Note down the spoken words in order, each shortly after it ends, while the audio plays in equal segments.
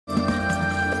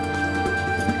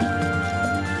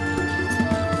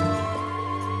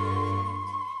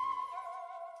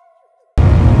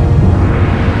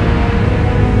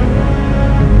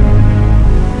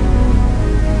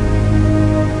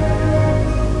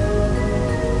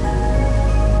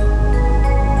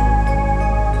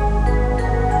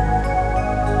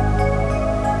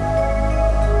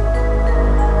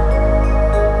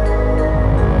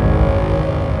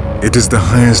It is the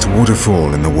highest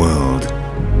waterfall in the world.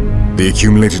 The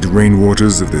accumulated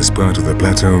rainwaters of this part of the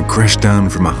plateau crash down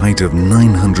from a height of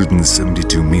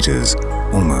 972 meters,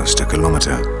 almost a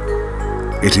kilometer.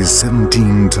 It is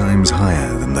 17 times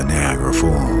higher than the Niagara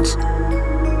Falls.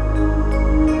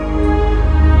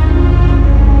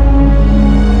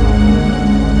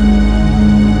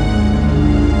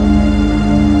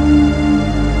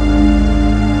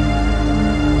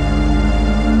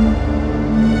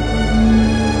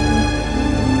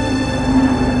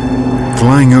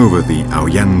 Flying over the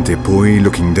Auyan-Tepuy,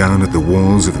 looking down at the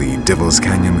walls of the Devil's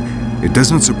Canyon, it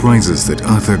does not surprise us that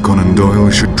Arthur Conan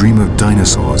Doyle should dream of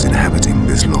dinosaurs inhabiting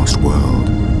this lost world.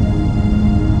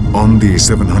 On the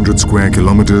 700 square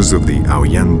kilometers of the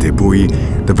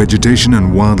Auyan-Tepuy, the vegetation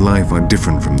and wildlife are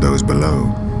different from those below.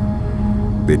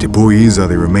 The Tepuys are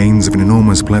the remains of an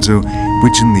enormous plateau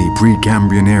which in the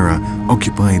Precambrian era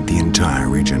occupied the entire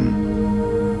region.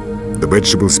 The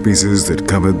vegetable species that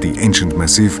covered the ancient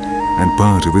massif and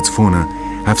part of its fauna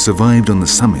have survived on the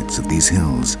summits of these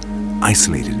hills,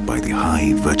 isolated by the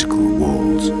high vertical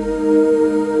walls.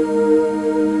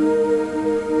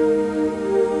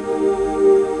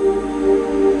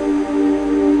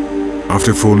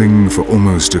 After falling for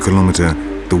almost a kilometer,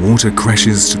 the water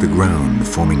crashes to the ground,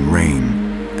 forming rain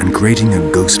and creating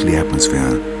a ghostly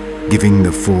atmosphere, giving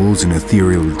the falls an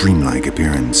ethereal, dreamlike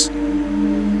appearance.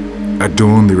 At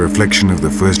dawn, the reflection of the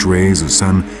first rays of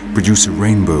sun produce a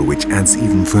rainbow which adds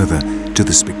even further to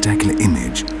the spectacular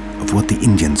image of what the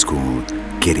Indians call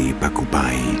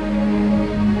Keri-Pakupay.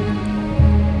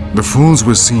 The falls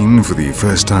were seen for the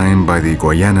first time by the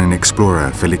Guyanan explorer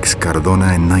Felix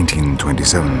Cardona in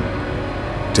 1927.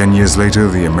 10 years later,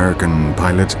 the American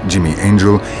pilot Jimmy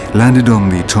Angel landed on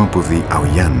the top of the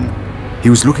Auyan.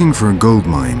 He was looking for a gold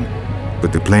mine,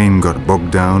 but the plane got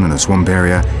bogged down in a swamp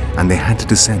area and they had to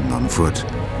descend on foot.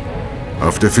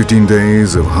 After 15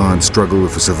 days of hard struggle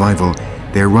for survival,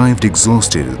 they arrived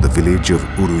exhausted at the village of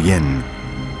Uruyen.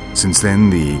 Since then,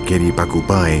 the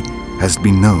Keri-Pakupay has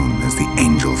been known as the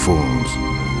Angel Falls.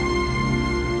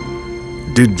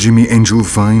 Did Jimmy Angel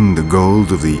find the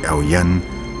gold of the Auyan?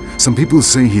 Some people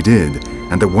say he did,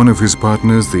 and that one of his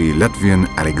partners, the Latvian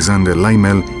Alexander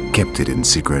Laimel, kept it in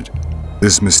secret.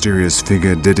 This mysterious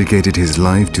figure dedicated his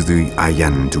life to the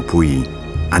Auyan-Tepuy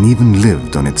and even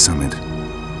lived on its summit.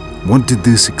 What did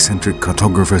this eccentric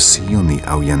cartographer see on the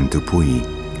Auyan-Tepuy?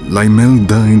 Laimel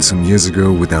died some years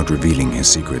ago without revealing his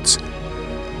secrets.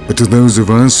 But to those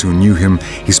of us who knew him,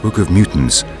 he spoke of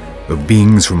mutants, of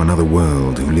beings from another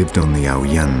world who lived on the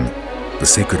Auyan, the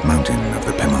sacred mountain of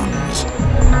the Pemons.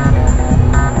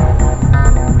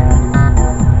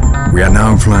 We are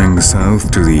now flying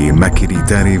south to the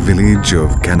Makiritari village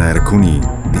of Kanarkuni,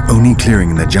 the only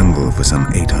clearing in the jungle for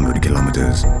some 800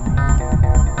 kilometers.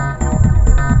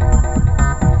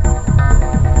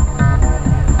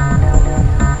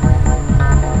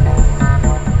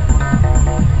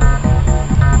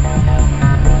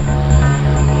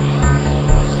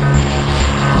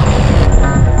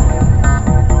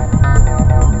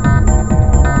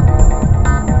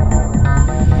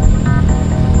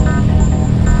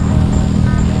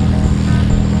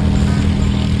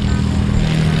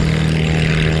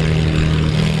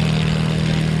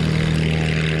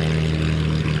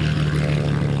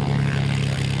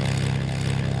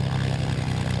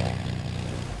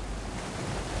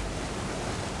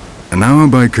 An hour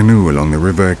by canoe along the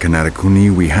river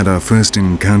Kanarkuni, we had our first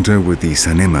encounter with the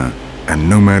Sanema, a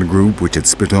nomad group which had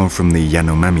split off from the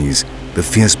Yanomamis, the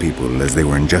fierce people as they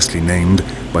were unjustly named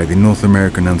by the North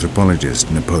American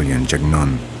anthropologist Napoleon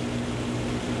Chagnon.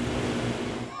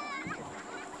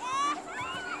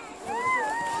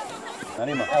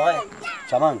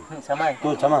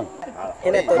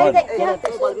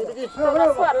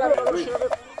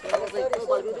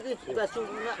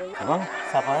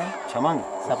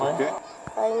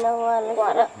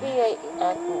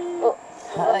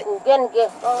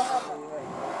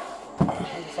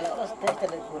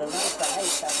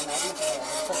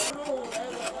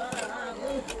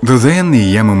 Though they and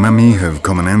the Yanomami have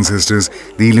common ancestors,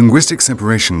 the linguistic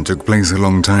separation took place a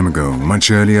long time ago, much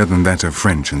earlier than that of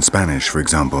French and Spanish, for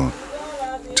example.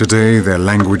 Today, their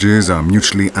languages are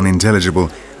mutually unintelligible,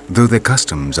 though their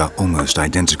customs are almost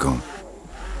identical.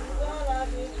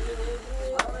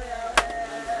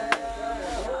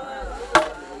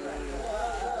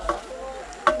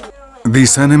 The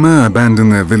Sanema abandon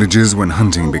their villages when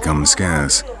hunting becomes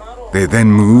scarce. They then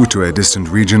move to a distant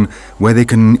region where they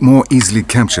can more easily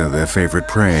capture their favorite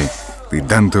prey, the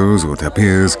dantos or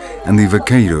tapirs and the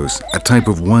vaqueiros, a type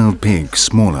of wild pig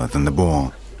smaller than the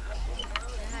boar.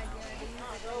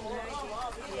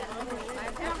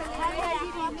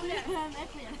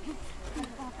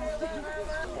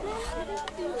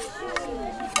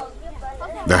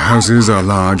 The houses are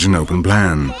large and open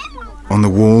plan. On the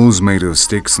walls, made of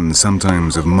sticks and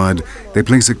sometimes of mud, they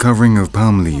place a covering of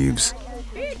palm leaves.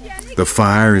 The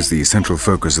fire is the central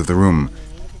focus of the room.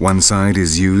 One side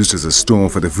is used as a store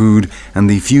for the food and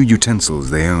the few utensils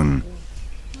they own.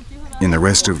 In the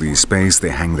rest of the space, they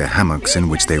hang their hammocks in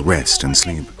which they rest and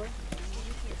sleep.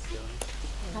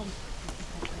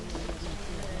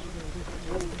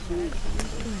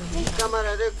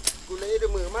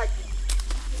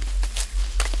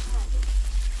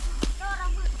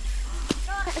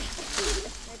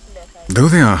 Though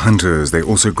they are hunters, they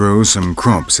also grow some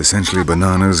crops, essentially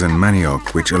bananas and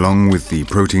manioc, which along with the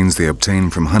proteins they obtain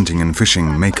from hunting and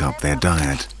fishing make up their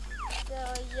diet.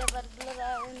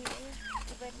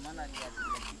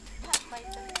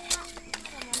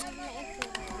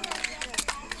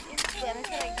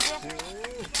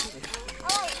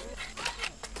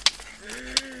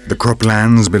 The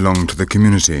croplands belong to the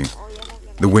community.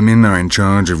 The women are in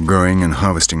charge of growing and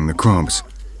harvesting the crops.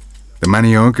 The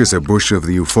manioc is a bush of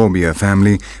the euphorbia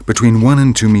family between 1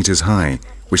 and 2 meters high,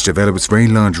 which develops very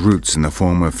large roots in the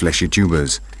form of fleshy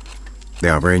tubers. They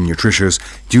are very nutritious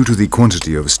due to the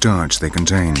quantity of starch they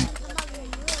contain.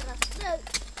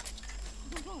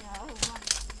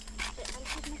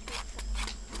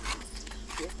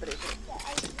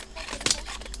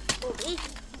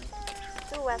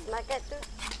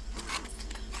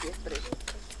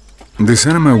 The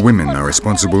Sanema women are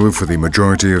responsible for the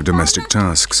majority of domestic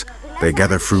tasks. They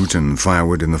gather fruit and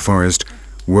firewood in the forest,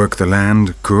 work the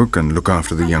land, cook and look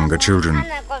after the younger children.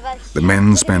 The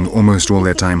men spend almost all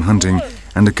their time hunting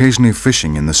and occasionally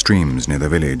fishing in the streams near the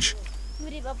village.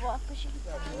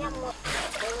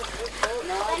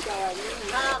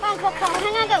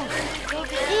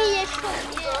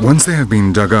 Once they have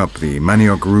been dug up, the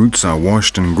manioc roots are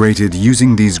washed and grated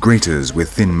using these graters with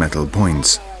thin metal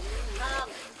points.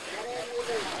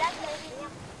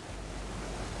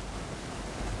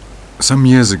 Some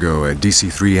years ago, a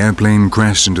DC-3 airplane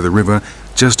crashed into the river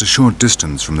just a short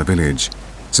distance from the village.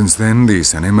 Since then, the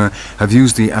Sanema have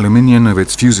used the aluminium of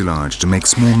its fuselage to make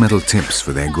small metal tips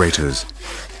for their graters.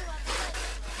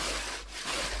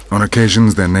 On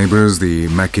occasions, their neighbors, the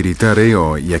Makiritare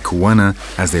or Yekuana,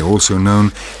 as they are also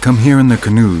known, come here in their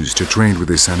canoes to trade with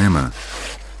the Sanema.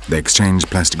 They exchange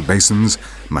plastic basins,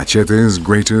 machetes,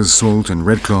 graters, salt and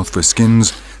red cloth for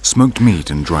skins, smoked meat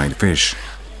and dried fish.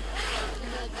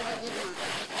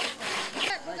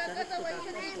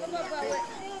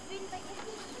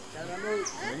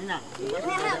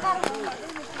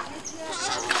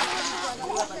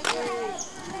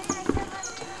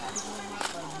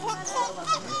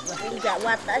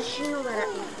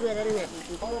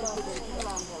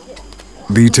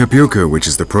 The tapioca, which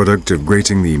is the product of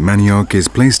grating the manioc, is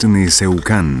placed in the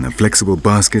seukan, a flexible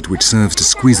basket which serves to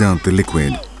squeeze out the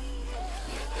liquid.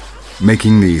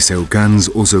 Making the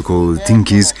seukans, also called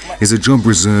tinkis, is a job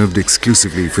reserved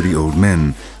exclusively for the old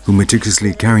men, who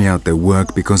meticulously carry out their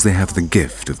work because they have the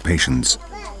gift of patience.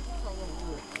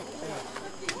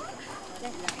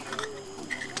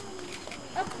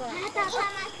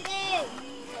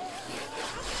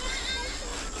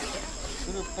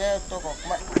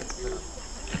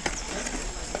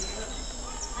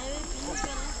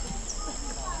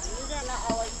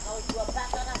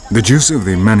 The juice of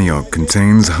the manioc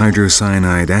contains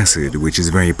hydrocyanide acid, which is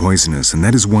very poisonous, and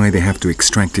that is why they have to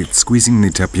extract it squeezing the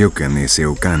tapioca in the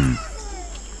seukan.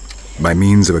 By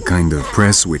means of a kind of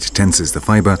press which tenses the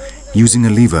fiber, using a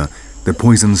lever, the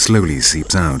poison slowly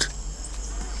seeps out.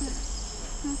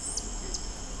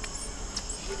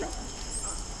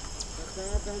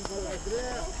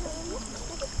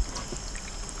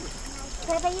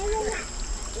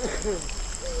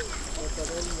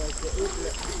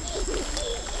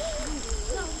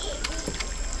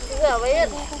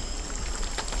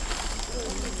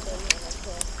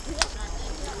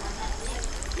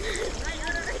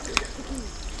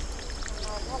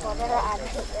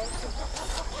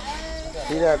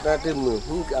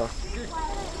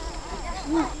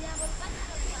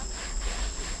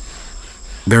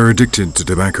 They're addicted to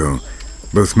tobacco.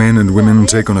 Both men and women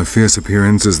take on a fierce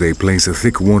appearance as they place a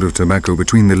thick wad of tobacco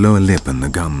between the lower lip and the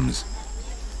gums.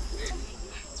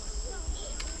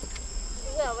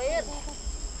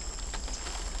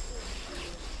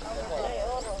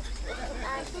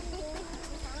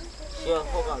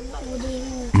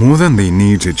 More than the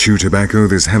need to chew tobacco,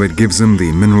 this habit gives them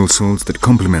the mineral salts that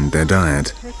complement their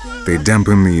diet. They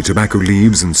dampen the tobacco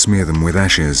leaves and smear them with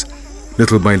ashes.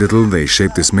 Little by little, they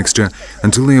shape this mixture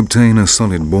until they obtain a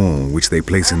solid ball, which they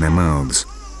place in their mouths.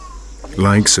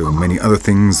 Like so many other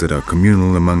things that are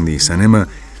communal among the Sanema,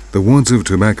 the wads of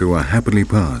tobacco are happily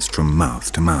passed from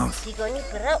mouth to mouth.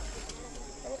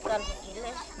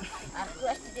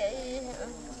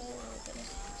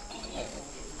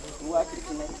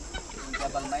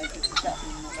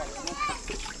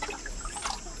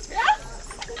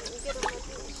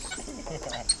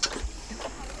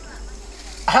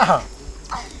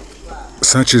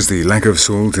 Such is the lack of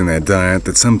salt in their diet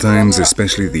that sometimes,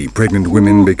 especially the pregnant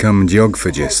women, become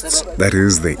geophagists. That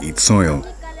is, they eat soil.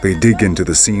 They dig into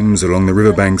the seams along the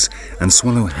riverbanks and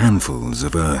swallow handfuls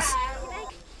of earth.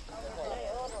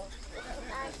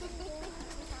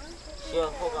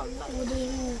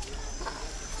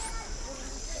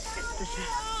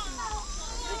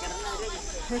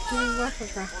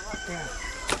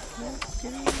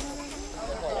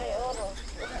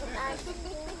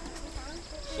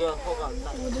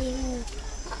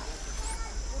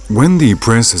 When the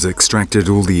press has extracted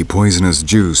all the poisonous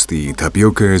juice, the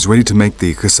tapioca is ready to make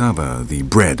the cassava, the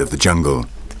bread of the jungle.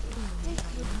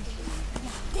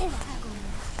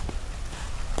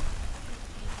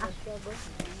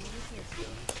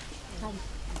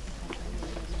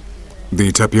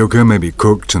 The tapioca may be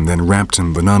cooked and then wrapped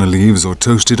in banana leaves or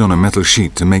toasted on a metal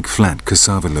sheet to make flat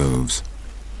cassava loaves.